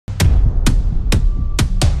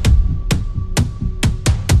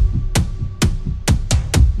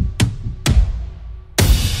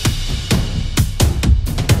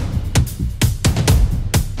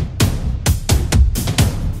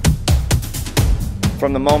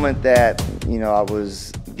From the moment that, I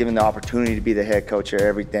was given the opportunity to be the head coach here,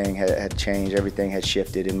 everything had changed, everything had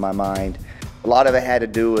shifted in my mind. A lot of it had to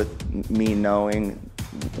do with me knowing,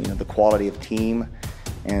 the quality of team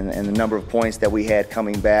and the number of points that we had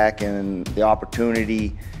coming back and the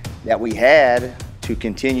opportunity that we had to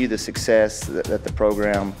continue the success that the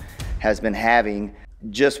program has been having.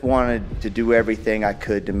 Just wanted to do everything I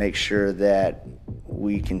could to make sure that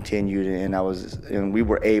we continued and we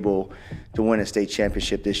were able to win a state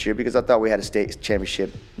championship this year, because I thought we had a state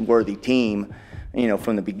championship worthy team,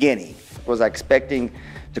 from the beginning. Was I expecting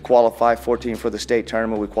to qualify 14 for the state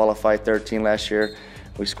tournament? We qualified 13 last year.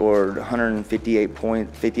 We scored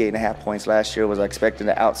 58.5 points last year. Was I expecting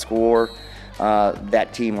to outscore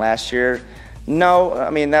that team last year? No,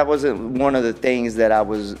 that wasn't one of the things that I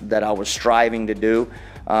was striving to do.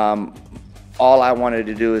 All I wanted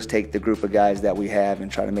to do is take the group of guys that we have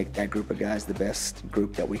and try to make that group of guys the best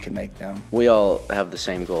group that we can make them. We all have the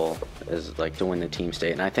same goal, is to win the team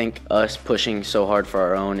state, and I think us pushing so hard for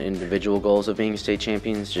our own individual goals of being state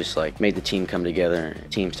champions just made the team come together.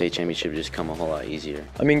 Team state championship just come a whole lot easier.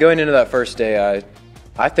 Going into that first day,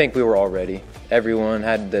 I think we were all ready. Everyone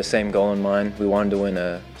had the same goal in mind. We wanted to win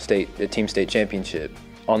a team state championship.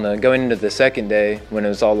 Going into the second day, when it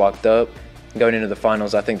was all locked up, going into the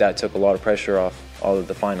finals, I think that took a lot of pressure off all of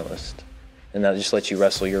the finalists. And that just lets you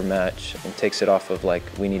wrestle your match and takes it off of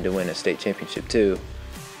we need to win a state championship too.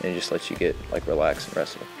 And it just lets you get relax and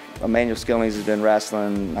wrestle. Emmanuel Skillings has been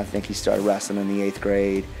wrestling. I think he started wrestling in the 8th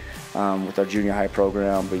grade with our junior high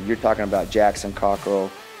program. But you're talking about Jackson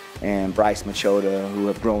Cockrell and Bryce Machota, who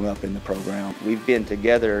have grown up in the program. We've been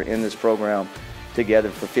together in this program together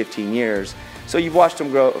for 15 years. So you've watched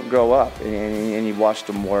them grow up, and you watched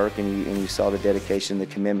them work, and you saw the dedication, the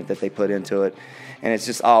commitment that they put into it. And it's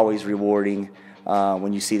just always rewarding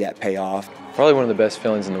when you see that pay off. Probably one of the best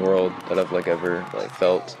feelings in the world that I've ever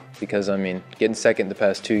felt, because getting second the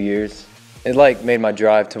past 2 years, it made my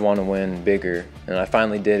drive to want to win bigger, and I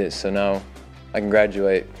finally did it. So now I can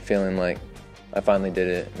graduate feeling I finally did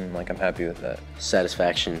it, and I'm happy with that.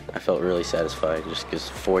 Satisfaction. I felt really satisfied just because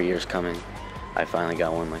 4 years coming, I finally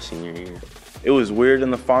got one my senior year. It was weird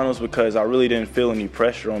in the finals because I really didn't feel any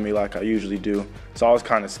pressure on me like I usually do. So I was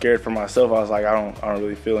kind of scared for myself. I was I don't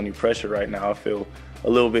really feel any pressure right now. I feel a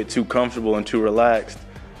little bit too comfortable and too relaxed.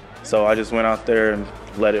 So I just went out there and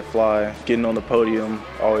let it fly. Getting on the podium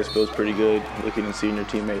always feels pretty good, looking and seeing your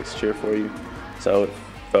teammates cheer for you. So it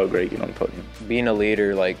felt great getting on the podium. Being a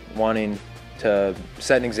leader, wanting to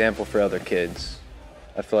set an example for other kids.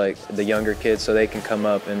 I feel the younger kids, so they can come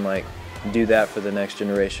up and do that for the next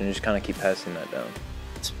generation, just kind of keep passing that down.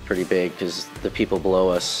 It's pretty big because the people below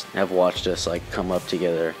us have watched us come up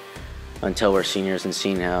together until we're seniors, and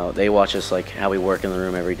seen how they watch us how we work in the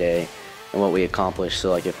room every day and what we accomplish.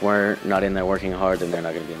 So if we're not in there working hard, then they're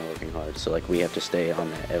not going to be in there working hard. So we have to stay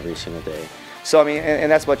on that every single day. So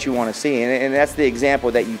and that's what you want to see, and that's the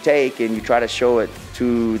example that you take, and you try to show it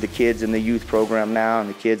to the kids in the youth program now and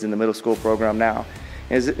the kids in the middle school program now.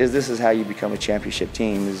 This is how you become a championship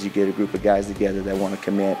team, is you get a group of guys together that want to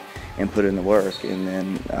commit and put in the work, and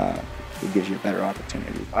then it gives you a better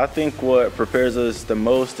opportunity. I think what prepares us the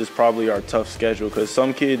most is probably our tough schedule, because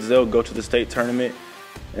some kids, they'll go to the state tournament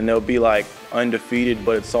and they'll be undefeated,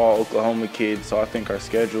 but it's all Oklahoma kids. So I think our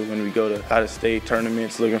schedule, when we go to out-of-state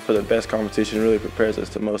tournaments looking for the best competition, really prepares us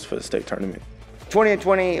the most for the state tournament.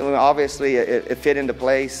 2020, obviously, it fit into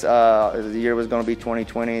place. The year was going to be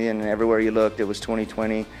 2020, and everywhere you looked, it was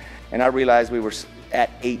 2020. And I realized we were at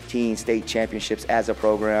 18 state championships as a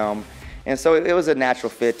program. And so it was a natural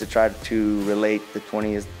fit to try to relate the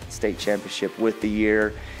 20th state championship with the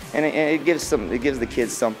year. And it gives the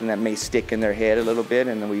kids something that may stick in their head a little bit,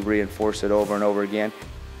 and then we reinforce it over and over again.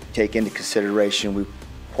 Take into consideration, we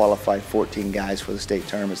qualified 14 guys for the state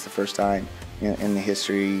tournament. It's the first time in the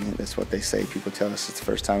history, that's what they say, people tell us it's the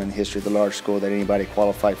first time in the history of the large school that anybody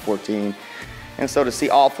qualified 14. And so to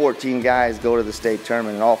see all 14 guys go to the state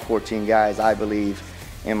tournament, and all 14 guys, I believe,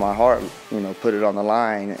 in my heart, put it on the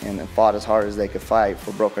line and fought as hard as they could fight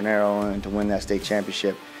for Broken Arrow and to win that state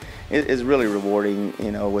championship, is really rewarding,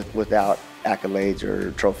 without accolades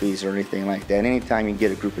or trophies or anything like that. Anytime you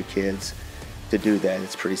get a group of kids to do that,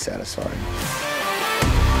 it's pretty satisfying.